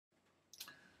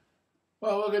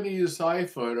Well, we're going to use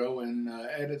iPhoto and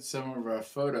edit some of our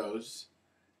photos,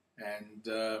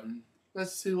 and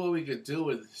let's see what we could do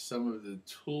with some of the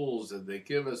tools that they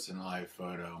give us in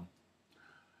iPhoto.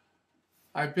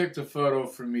 I picked a photo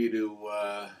for me to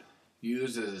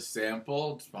use as a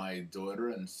sample. It's my daughter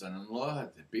and son-in-law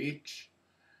at the beach.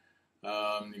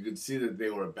 You can see that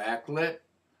they were backlit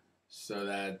so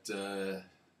that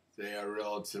they are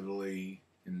relatively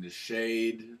in the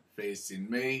shade facing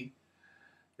me.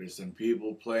 There's some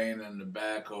people playing in the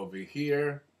back over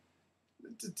here.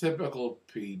 It's a typical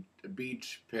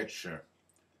beach picture.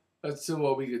 Let's see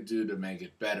what we could do to make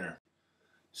it better.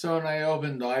 So when I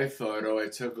opened iPhoto, I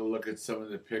took a look at some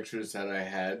of the pictures that I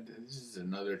had. This is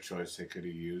another choice I could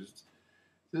have used.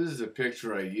 This is a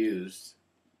picture I used,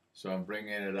 so I'm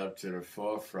bringing it up to the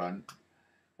forefront.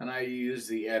 And I used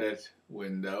the edit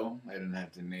window. I didn't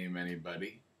have to name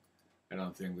anybody. I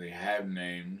don't think they have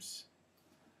names.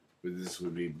 But this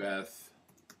would be Beth,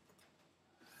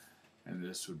 and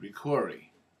this would be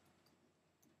Corey.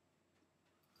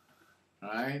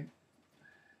 Alright?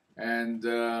 And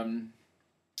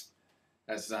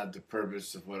that's not the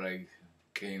purpose of what I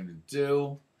came to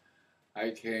do.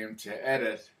 I came to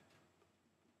edit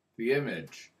the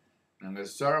image. And I'm going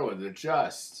to start with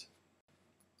adjust.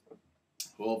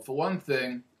 Well, for one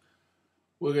thing,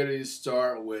 we're going to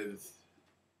start with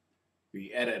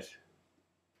the edit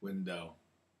window.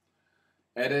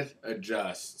 Edit,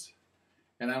 adjust.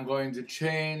 And I'm going to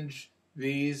change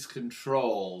these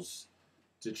controls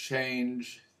to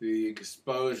change the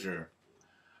exposure.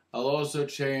 I'll also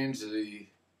change the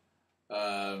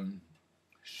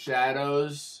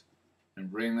shadows and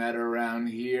bring that around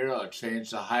here. I'll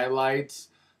change the highlights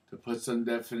to put some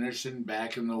definition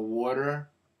back in the water.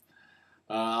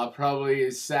 I'll probably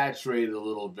saturate it a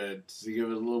little bit to give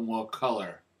it a little more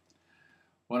color.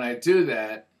 When I do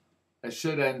that, I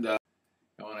should end up.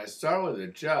 And when I start with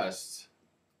adjust,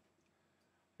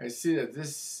 I see that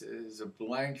this is a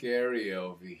blank area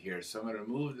over here. So I'm going to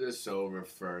move this over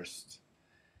first.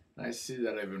 And I see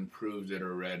that I've improved it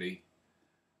already.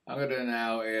 I'm going to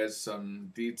now add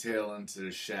some detail into the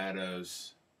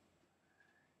shadows.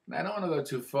 And I don't want to go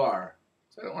too far.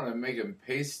 So I don't want to make them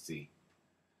pasty.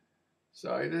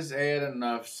 So I just add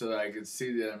enough so that I can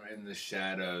see them in the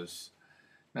shadows.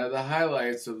 Now the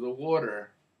highlights of the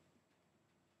water,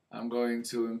 I'm going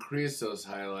to increase those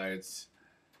highlights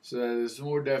so that there's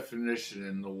more definition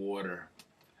in the water.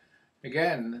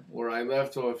 Again, where I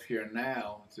left off here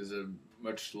now, there's a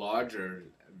much larger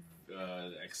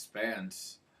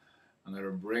expanse. I'm going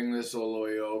to bring this all the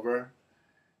way over,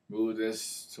 move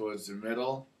this towards the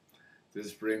middle.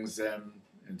 This brings them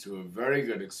into a very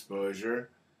good exposure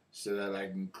so that I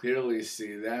can clearly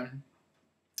see them.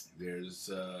 There's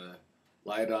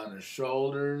light on the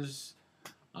shoulders,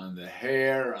 on the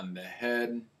hair, on the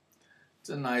head. It's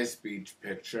a nice beach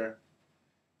picture.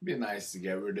 It'd be nice to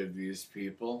get rid of these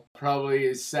people.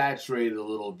 Probably saturate a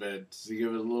little bit to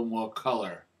give it a little more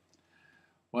color.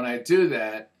 When I do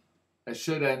that, I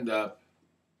should end up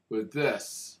with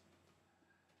this.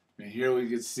 And here we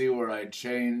can see where I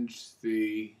changed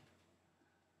the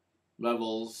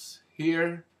levels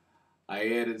here. I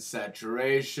added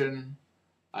saturation.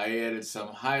 I added some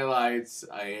highlights.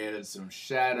 I added some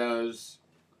shadows.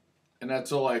 And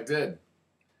that's all I did.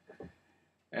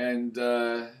 And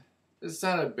it's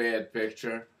not a bad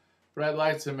picture, but I'd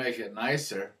like to make it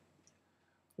nicer.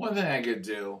 One thing I could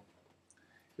do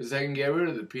is I can get rid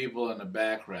of the people in the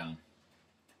background.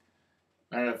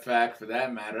 Matter of fact, for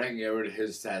that matter, I can get rid of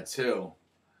his tattoo.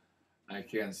 I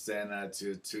can't stand that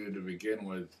tattoo to begin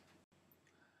with.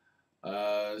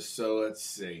 So let's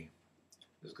see.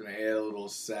 Just going to add a little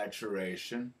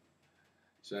saturation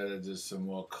so that there's some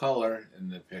more color in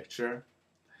the picture.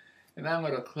 And I'm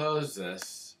going to close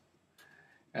this,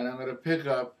 and I'm going to pick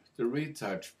up the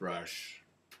retouch brush.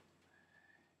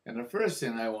 And the first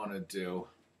thing I want to do,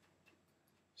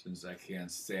 since I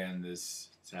can't stand this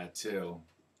tattoo,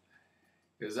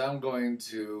 is I'm going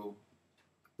to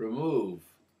remove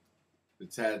the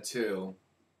tattoo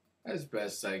as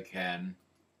best I can.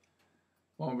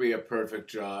 Won't be a perfect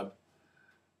job,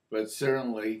 but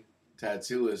certainly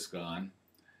tattoo is gone.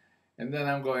 And then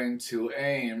I'm going to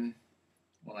aim.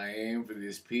 When I aim for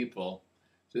these people,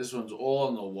 this one's all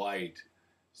in the white.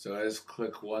 So I just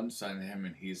click once on him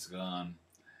and he's gone.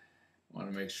 I want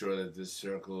to make sure that this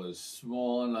circle is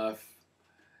small enough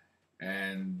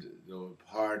and the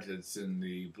part that's in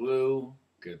the blue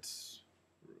gets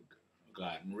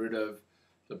gotten rid of.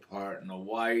 The part in the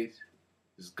white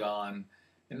is gone.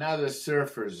 And now the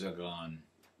surfers are gone.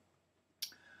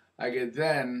 I could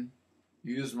then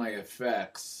use my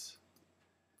effects.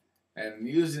 And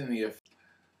using the effects,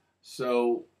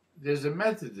 so there's a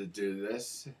method to do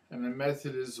this, and the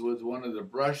method is with one of the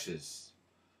brushes.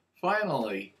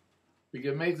 Finally, we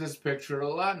can make this picture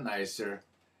a lot nicer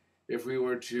if we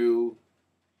were to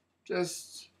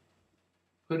just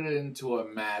put it into a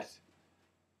mat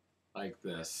like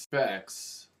this.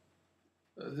 Effects.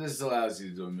 This allows you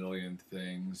to do a million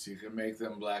things. You can make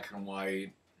them black and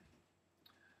white.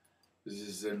 This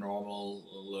is a normal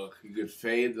look. You could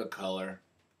fade the color.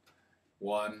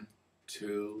 1,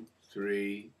 2,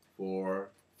 3, 4,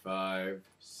 5,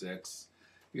 6.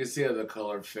 You can see how the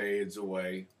color fades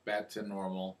away, back to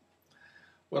normal.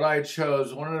 What I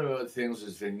chose, one of the things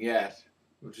was vignette,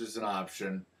 which is an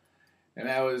option, and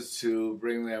that was to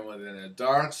bring them within a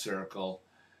dark circle.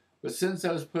 But since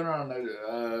I was putting on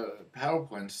a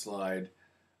PowerPoint slide,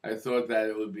 I thought that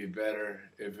it would be better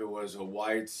if it was a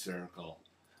white circle.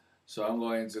 So I'm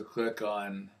going to click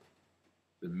on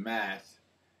the mat,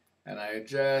 and I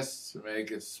just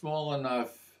make it small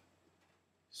enough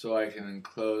so I can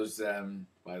enclose them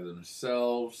by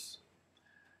themselves.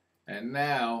 And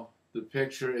now the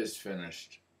picture is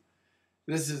finished.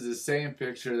 This is the same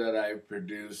picture that I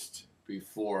produced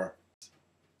before.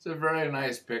 It's a very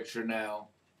nice picture now,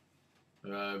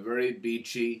 very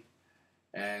beachy,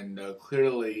 and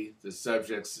clearly the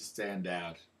subjects stand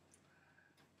out.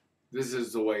 This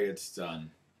is the way it's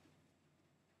done.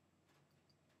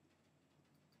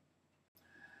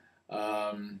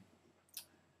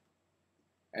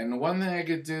 And one thing I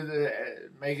could do to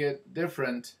make it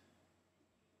different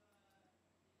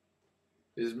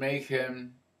is make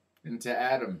him into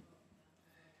Adam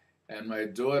and my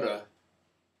daughter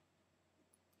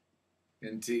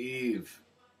into Eve.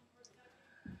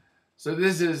 So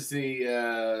this is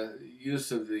the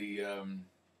use of the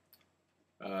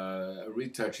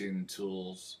retouching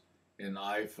tools in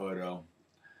iPhoto.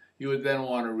 You would then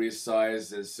want to resize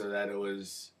this so that it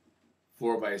was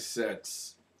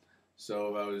 4:6. So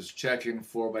if I was checking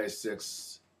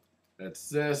 4:6, that's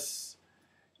this.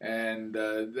 And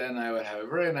then I would have a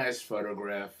very nice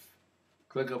photograph.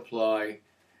 Click apply.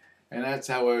 And that's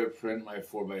how I would print my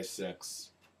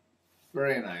 4:6.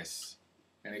 Very nice.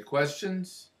 Any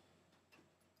questions?